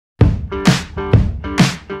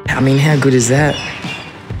I mean, how good is that?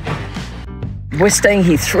 We're staying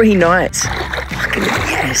here 3 nights. Fucking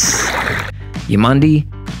yes. Eumundi,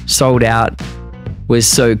 sold out, was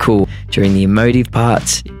so cool. During the emotive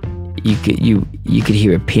parts, you could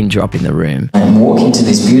hear a pin drop in the room. I'm walking to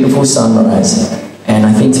this beautiful sunrise, and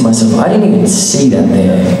I think to myself, I didn't even see that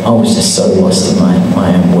there. I was just so lost in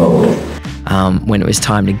my own world. When it was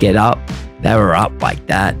time to get up, they were up like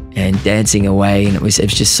that and dancing away, and it was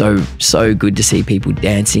just so good to see people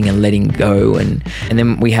dancing and letting go. And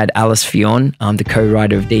then we had Alice Fionn, the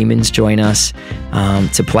co-writer of Demons, join us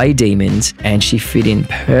to play Demons, and she fit in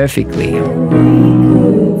perfectly.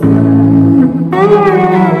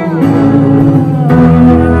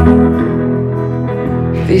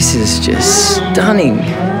 This is just stunning.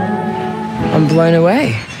 I'm blown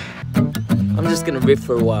away. I'm just gonna riff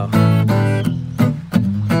for a while.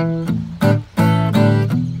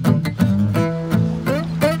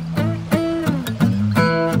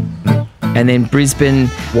 And then Brisbane,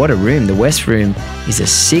 what a room. The West Room is a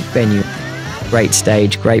sick venue. Great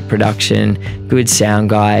stage, great production, good sound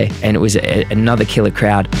guy, and it was another killer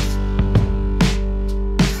crowd.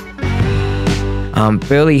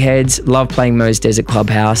 Burleigh Heads, love playing Mo's Desert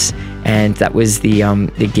Clubhouse, and that was the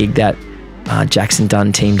gig that Jackson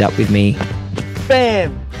Dunn teamed up with me.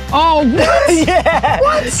 Bam! Oh, what? Yeah!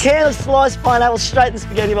 What? Can of sliced pineapple straight in the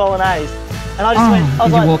spaghetti bolognese. And I just went, I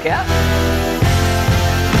was did like, you walk out?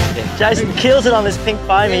 Jason kills it on this pink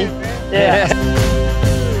foamy. Yeah.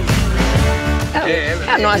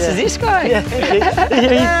 How nice is this guy? Yeah,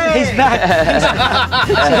 he's back.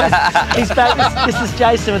 He's back. This is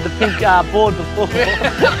Jason with the pink board before.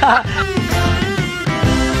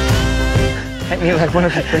 Make me like one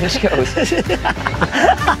of the French girls.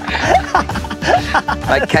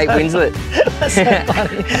 Like Kate Winslet. That's so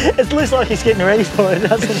funny. It looks like he's getting ready for it,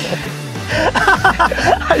 doesn't it?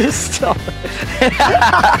 I just stopped.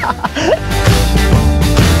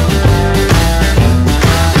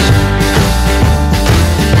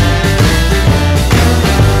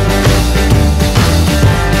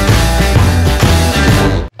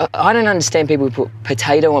 I don't understand people who put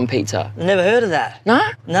potato on pizza. Never heard of that. No?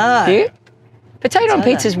 No. Do you? Potato on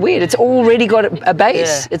pizza is weird. It's already got a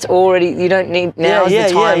base. Yeah. It's already, you don't need, now's the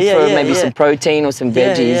time for maybe some protein or some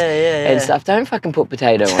veggies and stuff. Don't fucking put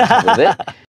potato on top of it.